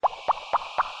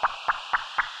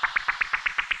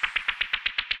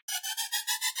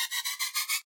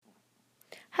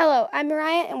I'm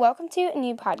Mariah, and welcome to a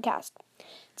new podcast.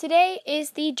 Today is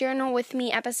the Journal With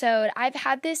Me episode. I've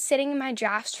had this sitting in my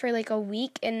drafts for like a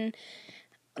week and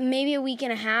maybe a week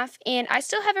and a half, and I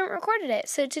still haven't recorded it.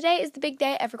 So today is the big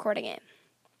day of recording it.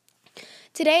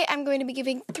 Today I'm going to be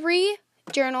giving 3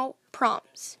 journal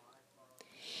prompts.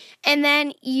 And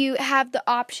then you have the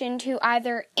option to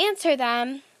either answer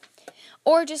them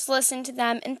or just listen to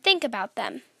them and think about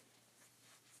them.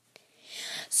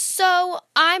 So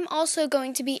I'm also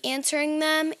going to be answering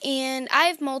them, and I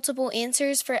have multiple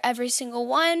answers for every single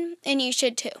one, and you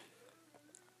should too.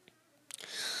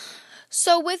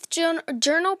 So with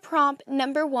journal prompt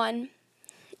number 1,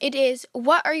 it is,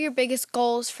 what are your biggest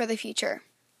goals for the future?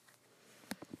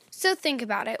 So think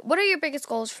about it. What are your biggest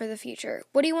goals for the future?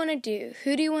 What do you want to do?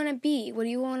 Who do you want to be? What do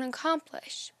you want to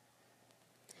accomplish?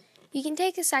 You can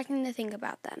take a second to think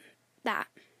about that.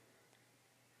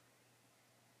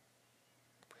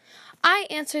 I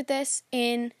answered this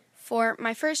for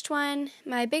my first one.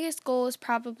 My biggest goal is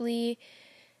probably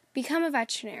become a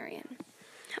veterinarian.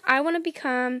 I want to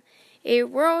become a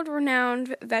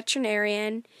world-renowned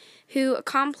veterinarian who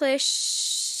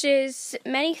accomplishes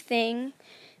many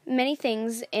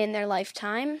things in their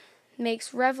lifetime,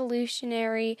 makes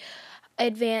revolutionary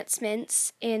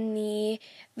advancements in the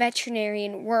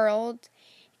veterinarian world.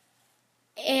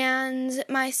 And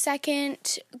my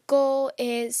second goal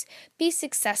is be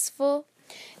successful,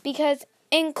 because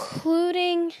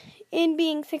including in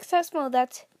being successful,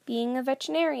 that's being a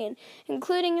veterinarian.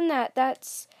 Including in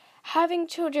that's having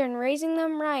children, raising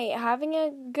them right, having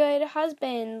a good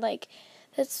husband,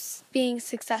 that's being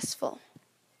successful.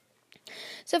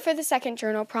 So for the second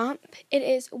journal prompt, it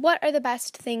is, what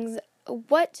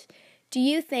do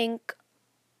you think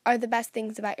are the best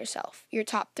things about yourself? Your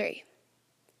top 3.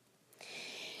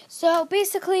 So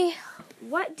basically,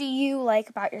 what do you like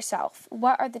about yourself?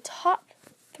 What are the top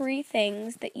 3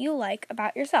 things that you like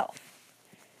about yourself?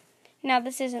 Now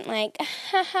this isn't like,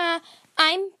 haha,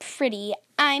 I'm pretty,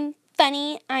 I'm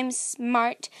funny, I'm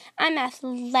smart, I'm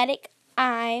athletic,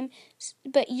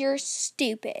 but you're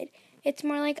stupid. It's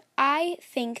more like, I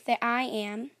think that I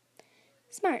am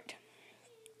smart.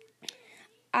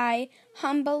 I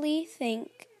humbly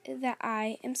think that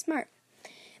I am smart.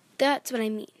 That's what I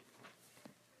mean.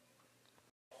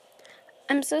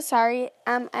 I'm so sorry.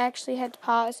 I actually had to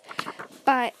pause.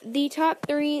 But the top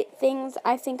 3 things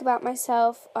I think about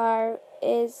myself top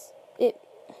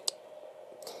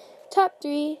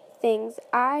 3 things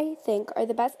I think are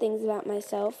the best things about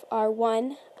myself are,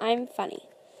 1, I'm funny.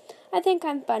 I think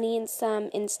I'm funny in some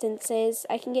instances.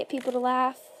 I can get people to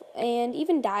laugh and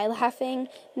even die laughing.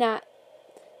 Not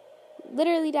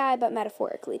literally die, but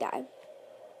metaphorically die.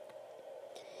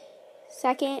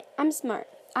 Second, I'm smart.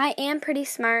 I am pretty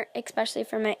smart, especially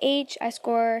for my age. I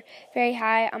score very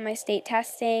high on my state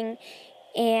testing,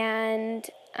 and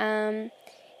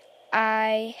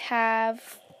I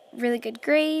have really good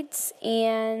grades,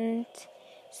 and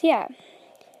so yeah.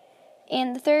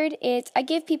 And the third is, I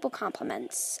give people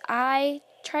compliments. I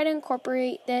try to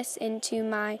incorporate this into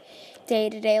my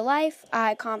day-to-day life.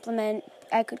 I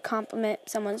could compliment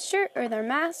someone's shirt or their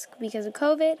mask because of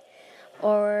COVID,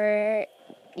 or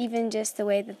even just the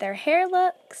way that their hair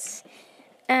looks.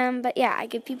 But yeah, I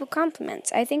give people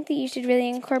compliments. I think that you should really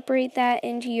incorporate that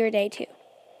into your day too.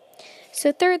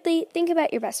 So thirdly, think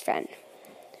about your best friend.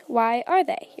 Why are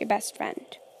they your best friend?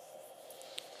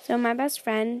 So my best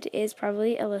friend is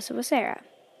probably Alyssa with Sarah.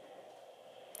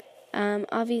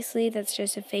 Obviously, that's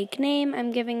just a fake name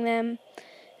I'm giving them,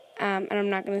 and I'm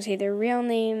not going to say their real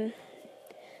name.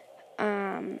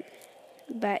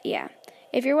 But yeah,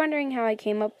 if you're wondering how I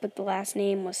came up with the last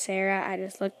name with Sarah, I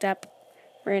just looked up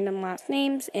random last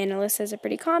names, and Alyssa is a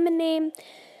pretty common name.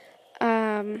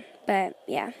 But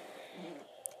yeah.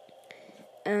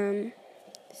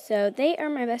 So they are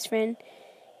my best friend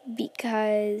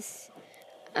because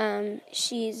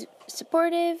she's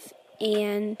supportive,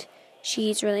 and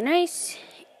she's really nice,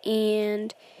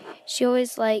 and she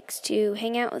always likes to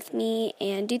hang out with me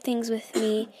and do things with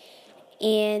me,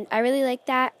 and I really like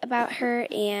that about her,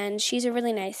 and she's a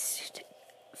really nice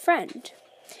friend.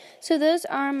 So those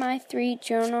are my 3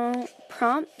 journal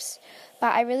prompts,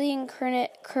 but I really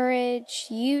encourage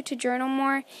you to journal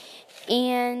more,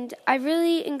 and I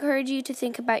really encourage you to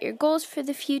think about your goals for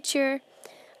the future.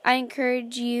 I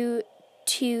encourage you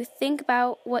to think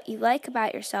about what you like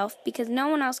about yourself, because no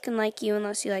one else can like you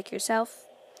unless you like yourself.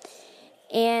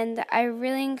 And I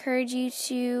really encourage you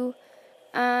to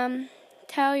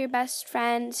tell your best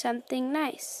friend something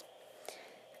nice.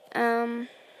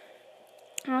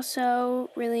 Also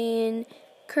really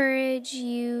encourage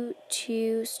you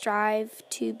to strive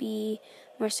to be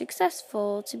more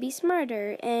successful, to be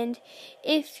smarter. And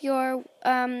if you're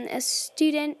a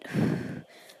student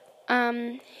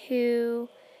who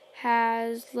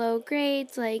has low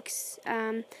grades, like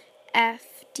F,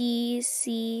 D,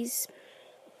 C's,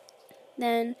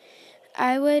 then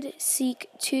I would seek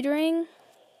tutoring.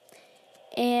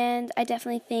 And I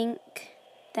definitely think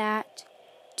that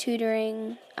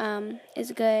tutoring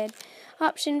is a good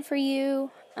option for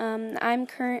you. I'm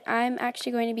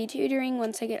actually going to be tutoring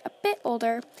once I get a bit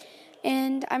older,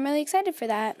 and I'm really excited for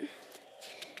that.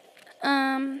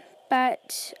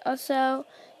 But also,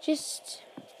 just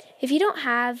if you don't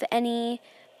have a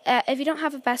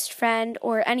best friend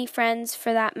or any friends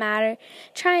for that matter,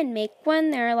 try and make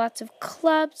one. There are lots of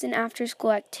clubs and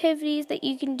after-school activities that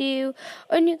you can do,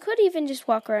 and you could even just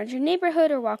walk around your neighborhood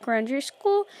or walk around your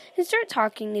school and start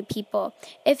talking to people.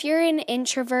 If you're an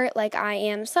introvert like I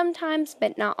am sometimes,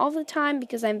 but not all the time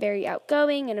because I'm very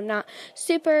outgoing and I'm not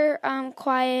super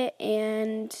quiet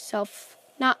and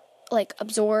not like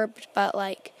absorbed, but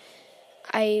like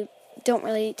I don't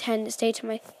really tend to stay to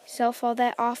myself all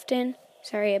that often.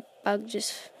 Sorry, a bug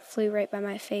just flew right by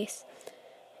my face.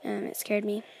 It scared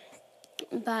me.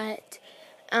 But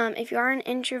if you are an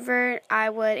introvert, I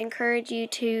would encourage you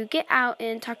to get out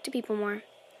and talk to people more.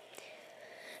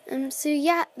 So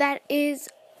yeah, that is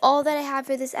all that I have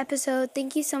for this episode.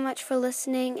 Thank you so much for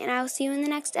listening, and I'll see you in the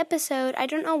next episode. I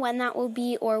don't know when that will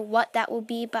be or what that will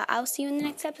be, but I'll see you in the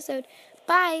next episode.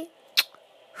 Bye!